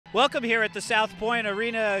Welcome here at the South Point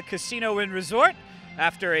Arena Casino and Resort.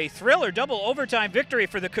 After a thriller double overtime victory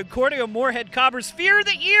for the Concordia-Moorhead Cobbers, fear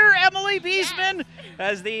the year, Emily Beseman,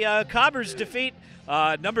 as the Cobbers defeat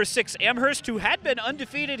number 6 Amherst, who had been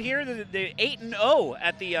undefeated here, the 8-0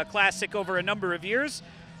 at the Classic over a number of years.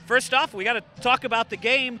 First off, we got to talk about the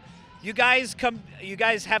game. You guys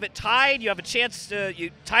have it tied. You have a chance to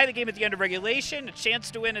tie the game at the end of regulation, a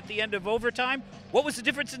chance to win at the end of overtime. What was the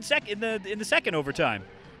difference in the second overtime?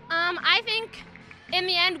 I think in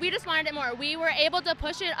the end, we just wanted it more. We were able to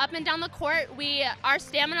push it up and down the court. Our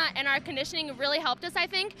stamina and our conditioning really helped us, I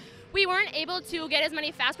think. We weren't able to get as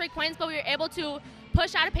many fast break points, but we were able to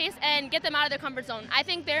push out of pace and get them out of their comfort zone. I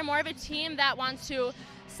think they're more of a team that wants to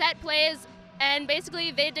set plays, and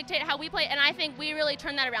basically they dictate how we play, and I think we really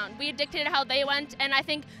turned that around. We dictated how they went, and I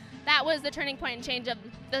think that was the turning point and change of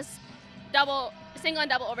this single and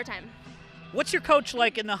double overtime. What's your coach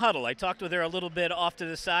like in the huddle? I talked with her a little bit off to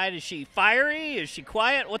the side. Is she fiery? Is she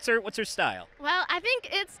quiet? What's her style? Well, I think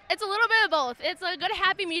it's a little bit of both. It's a good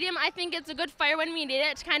happy medium. I think it's a good fire when we need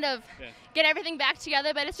it to kind of get everything back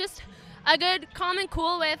together, but it's just a good calm and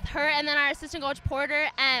cool with her and then our assistant coach Porter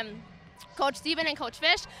and Coach Steven and Coach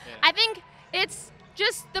Fish. Yeah. I think it's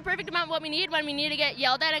just the perfect amount of what we need when we need to get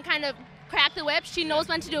yelled at and kind of crack the whip. She knows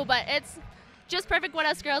when to do, but it's just perfect what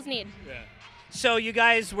us girls need. Yeah. So you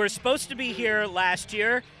guys were supposed to be here last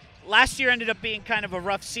year. Last year ended up being kind of a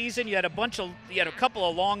rough season. You had a couple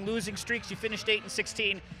of long losing streaks. You finished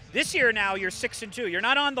 8-16. This year now you're 6-2. You're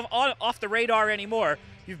not off the radar anymore.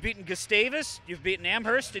 You've beaten Gustavus, you've beaten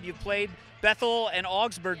Amherst, and you've played Bethel and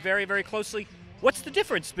Augsburg very, very closely. What's the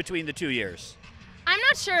difference between the 2 years? I'm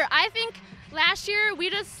not sure. I think last year we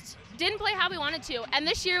just didn't play how we wanted to, and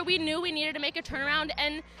this year we knew we needed to make a turnaround,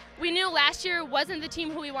 and we knew last year wasn't the team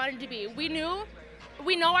who we wanted to be. We know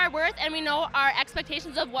our worth, and we know our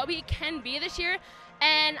expectations of what we can be this year,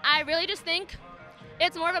 and I really just think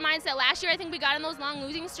it's more of a mindset. Last year I think we got in those long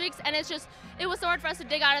losing streaks, and it was so hard for us to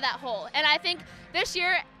dig out of that hole. And I think this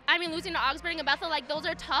year, losing to Augsburg and Bethel, those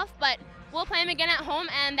are tough, but we'll play them again at home,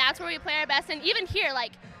 and that's where we play our best. And even here,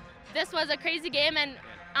 this was a crazy game and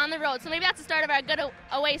on the road, so maybe that's the start of our good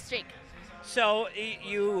away streak. So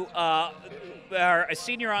you are a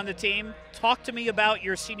senior on the team. Talk to me about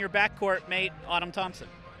your senior backcourt mate, Autumn Thompson.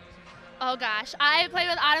 Oh gosh, I played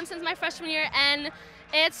with Autumn since my freshman year, and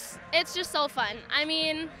it's just so fun. I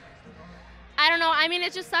don't know.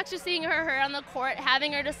 It just sucks just seeing her on the court,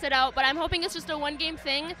 having her to sit out, but I'm hoping it's just a one-game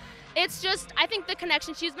thing. It's just, I think the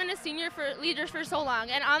connection. She's been a senior leader for so long,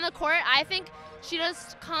 and on the court, I think she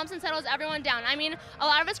just calms and settles everyone down. A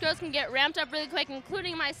lot of us girls can get ramped up really quick,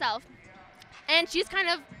 including myself. And she's kind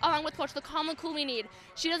of, along with Coach, the calm and cool we need.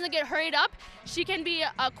 She doesn't get hurried up. She can be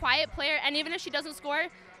a quiet player, and even if she doesn't score,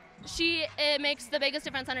 it makes the biggest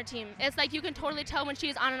difference on her team. It's like you can totally tell when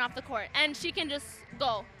she's on and off the court, and she can just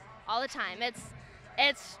go all the time.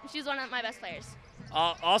 She's one of my best players.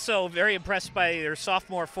 Also very impressed by their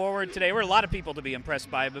sophomore forward today. We're a lot of people to be impressed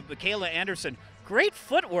by, but Michaela Anderson, great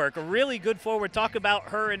footwork, a really good forward. Talk about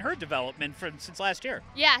her and her development since last year.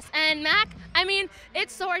 Yes, and Mac,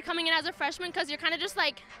 it's so hard coming in as a freshman because you're kind of just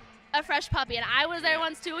like a fresh puppy, and I was there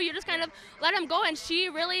once too. You just kind of let him go, and she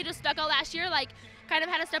really just stuck out last year, kind of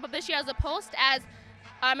had to step up this year as a post, as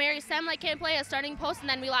Mary Sem can't play a starting post, and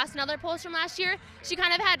then we lost another post from last year. She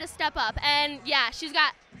kind of had to step up, and yeah, she's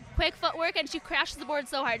got quick footwork, and she crashes the board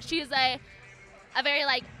so hard. She's a very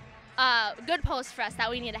good post for us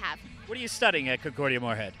that we need to have. What are you studying at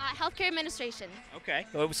Concordia-Moorhead? Healthcare administration. Okay.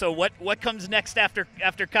 So what comes next after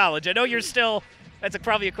college? I know you're still. That's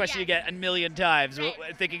probably a question you get a million times. Right.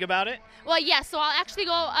 Thinking about it? Well, yeah. So I'll actually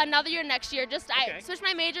go another year next year. I switched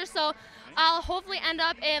my major, so I'll hopefully end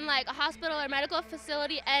up in a hospital or medical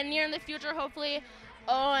facility, and near in the future, hopefully,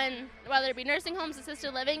 and whether it be nursing homes,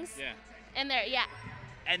 assisted livings. Yeah. And there, yeah.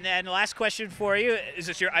 And then last question for you: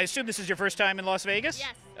 I assume this is your first time in Las Vegas?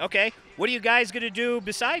 Yes. Okay. What are you guys going to do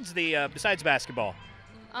besides basketball?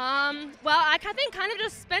 Well, I think kind of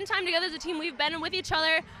just spend time together as a team. We've been with each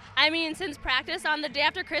other, since practice on the day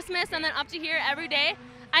after Christmas and then up to here every day.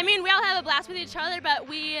 We all have a blast with each other, but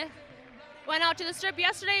we went out to the Strip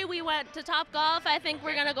yesterday. We went to Top Golf. I think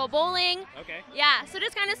we're going to go bowling. Okay. Yeah, so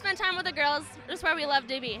just kind of spend time with the girls, just where we love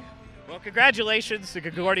to be. Well, congratulations to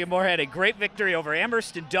Concordia-Moorhead. A great victory over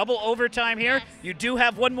Amherst in double overtime here. Yes. You do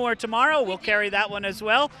have one more tomorrow. We'll carry that one as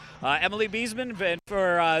well. Emily Beseman, and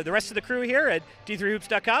for the rest of the crew here at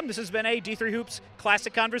D3Hoops.com, this has been a D3 Hoops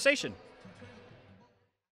Classic Conversation.